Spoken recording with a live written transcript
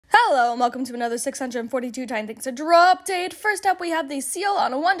Hello and welcome to another 642 Tiny Things to Draw update. First up, we have the seal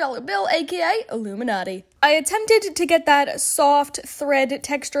on a $1 bill, aka Illuminati. I attempted to get that soft thread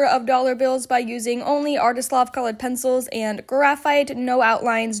texture of dollar bills by using only Artist Loft colored pencils and graphite, no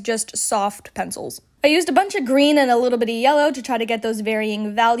outlines, just soft pencils. I used a bunch of green and a little bit of yellow to try to get those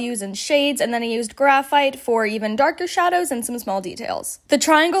varying values and shades, and then I used graphite for even darker shadows and some small details. The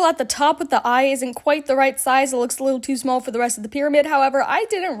triangle at the top with the eye isn't quite the right size. It looks a little too small for the rest of the pyramid. However, I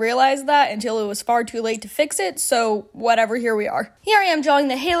didn't realize that until it was far too late to fix it, so whatever, here we are. Here I am drawing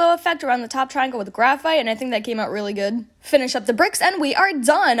the halo effect around the top triangle with graphite, and I think that came out really good. Finish up the bricks and we are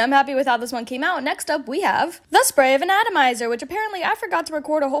done. I'm happy with how this one came out. Next up we have the spray of an atomizer, which apparently I forgot to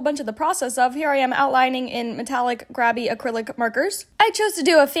record a whole bunch of the process of. Here I am outlining in metallic Grabie acrylic markers. I chose to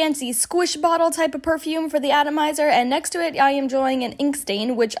do a fancy squish bottle type of perfume for the atomizer, and next to it I am drawing an ink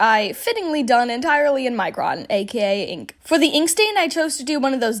stain, which I fittingly done entirely in Micron, aka ink. For the ink stain I chose to do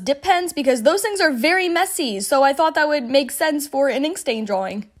one of those dip pens because those things are very messy, so I thought that would make sense for an ink stain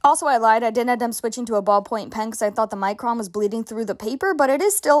drawing. Also, I lied. I didn't end up switching to a ballpoint pen because I thought the Micron was bleeding through the paper, but it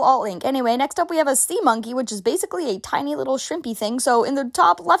is still all ink. Anyway, next up we have a sea monkey, which is basically a tiny little shrimpy thing, so in the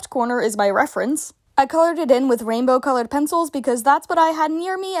top left corner is my reference. I colored it in with rainbow-colored pencils because that's what I had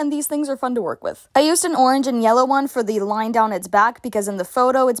near me, and these things are fun to work with. I used an orange and yellow one for the line down its back because in the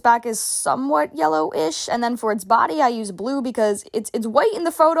photo its back is somewhat yellowish, and then for its body I used blue because it's white in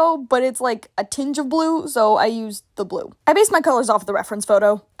the photo, but it's like a tinge of blue, so I used the blue. I based my colors off the reference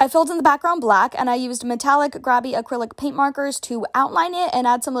photo. I filled in the background black, and I used metallic Grabie acrylic paint markers to outline it and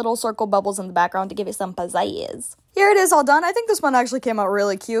add some little circle bubbles in the background to give it some pizzazz. Here it is all done. I think this one actually came out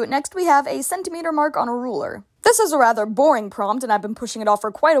really cute. Next we have a centimeter mark on a ruler. This is a rather boring prompt and I've been pushing it off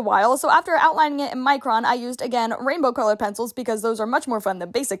for quite a while, so after outlining it in Micron, I used, again, rainbow colored pencils because those are much more fun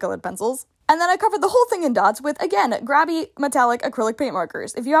than basic colored pencils. And then I covered the whole thing in dots with, again, Grabie metallic acrylic paint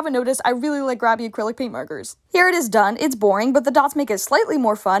markers. If you haven't noticed, I really like Grabie acrylic paint markers. Here it is done. It's boring, but the dots make it slightly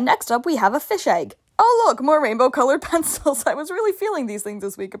more fun. Next up, we have a fish egg. Oh look, more rainbow-colored pencils. I was really feeling these things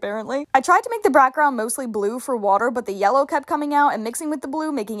this week, apparently. I tried to make the background mostly blue for water, but the yellow kept coming out and mixing with the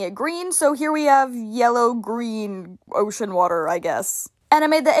blue, making it green, so here we have yellow-green ocean water, I guess. And I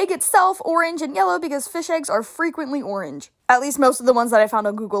made the egg itself orange and yellow because fish eggs are frequently orange. At least most of the ones that I found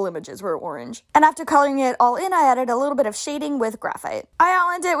on Google Images were orange. And after coloring it all in, I added a little bit of shading with graphite. I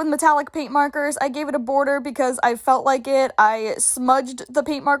outlined it with metallic paint markers. I gave it a border because I felt like it. I smudged the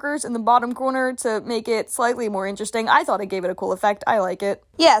paint markers in the bottom corner to make it slightly more interesting. I thought it gave it a cool effect. I like it.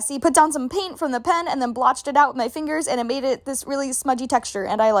 Yeah, see, put down some paint from the pen and then blotched it out with my fingers, and it made it this really smudgy texture,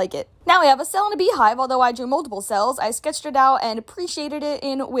 and I like it. Now we have a cell and a beehive, although I drew multiple cells. I sketched it out and appreciated it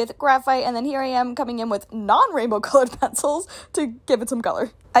in with graphite, and then here I am coming in with non-rainbow colored pencils to give it some color.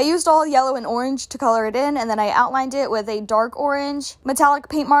 I used all yellow and orange to color it in, and then I outlined it with a dark orange metallic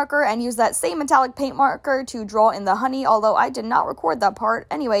paint marker and used that same metallic paint marker to draw in the honey, although I did not record that part.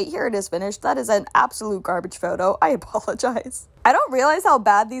 Anyway, here it is finished. That is an absolute garbage photo. I apologize. I don't realize how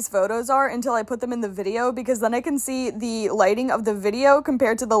bad these photos are until I put them in the video, because then I can see the lighting of the video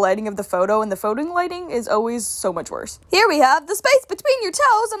compared to the lighting of the photo, and the photo lighting is always so much worse. Here we have the space between your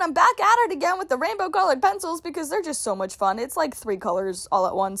toes, and I'm back at it again with the rainbow colored pencils because they're just so much fun. It's like 3 colors all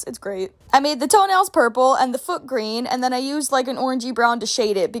at once. It's great. I made the toenails purple and the foot green, and then I used like an orangey brown to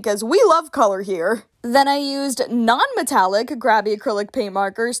shade it because we love color here. Then I used non-metallic Grabie acrylic paint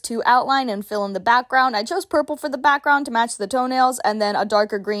markers to outline and fill in the background. I chose purple for the background to match the toenails, and then a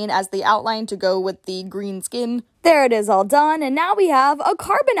darker green as the outline to go with the green skin. There it is all done, and now we have a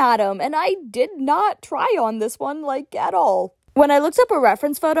carbon atom, and I did not try on this one, like, at all. When I looked up a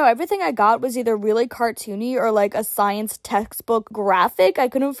reference photo, everything I got was either really cartoony or like a science textbook graphic. I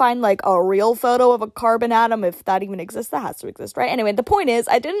couldn't find like a real photo of a carbon atom, if that even exists. That has to exist, right? Anyway, the point is,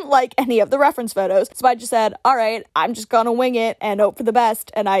 I didn't like any of the reference photos, so I just said, all right, I'm just gonna wing it and hope for the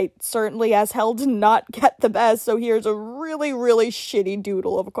best, and I certainly as hell did not get the best, so here's a really, really shitty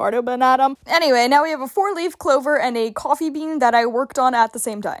doodle of a carbon atom. Anyway, now we have a 4-leaf clover and a coffee bean that I worked on at the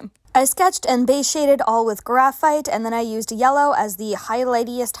same time. I sketched and base shaded all with graphite, and then I used yellow as the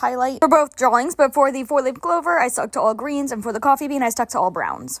highlightiest highlight for both drawings, but for the 4-leaf clover, I stuck to all greens, and for the coffee bean, I stuck to all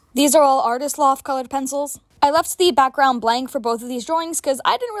browns. These are all Artist Loft colored pencils. I left the background blank for both of these drawings because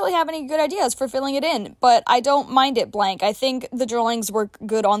I didn't really have any good ideas for filling it in, but I don't mind it blank. I think the drawings work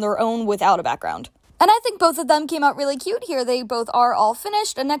good on their own without a background. And I think both of them came out really cute. Here they both are all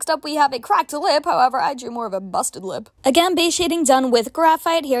finished. And next up we have a cracked lip. However, I drew more of a busted lip. Again, base shading done with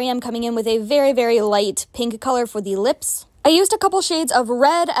graphite. Here I am coming in with a very, very light pink color for the lips. I used a couple shades of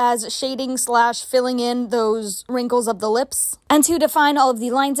red as shading slash filling in those wrinkles of the lips and to define all of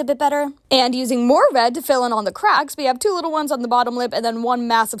the lines a bit better. And using more red to fill in on the cracks, we have two little ones on the bottom lip and then one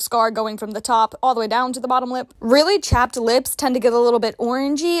massive scar going from the top all the way down to the bottom lip. Really chapped lips tend to get a little bit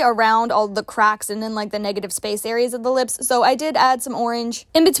orangey around all the cracks and in like the negative space areas of the lips. So I did add some orange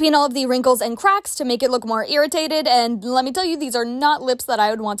in between all of the wrinkles and cracks to make it look more irritated. And let me tell you, these are not lips that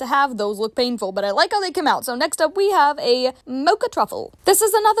I would want to have. Those look painful, but I like how they come out. So next up we have a mocha truffle. This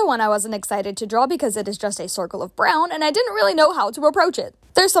is another one I wasn't excited to draw because it is just a circle of brown and I didn't really know how to approach it.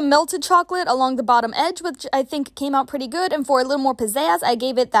 There's some melted chocolate along the bottom edge, which I think came out pretty good. And for a little more pizzazz, I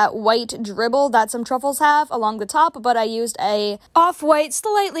gave it that white dribble that some truffles have along the top, but I used a off-white,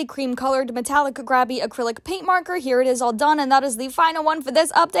 slightly cream-colored metallic Grabie acrylic paint marker. Here it is all done, and that is the final one for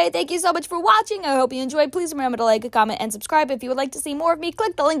this update. Thank you so much for watching. I hope you enjoyed. Please remember to like, comment, and subscribe. If you would like to see more of me,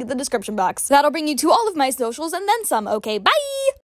 click the link in the description box. That'll bring you to all of my socials and then some. Okay, bye!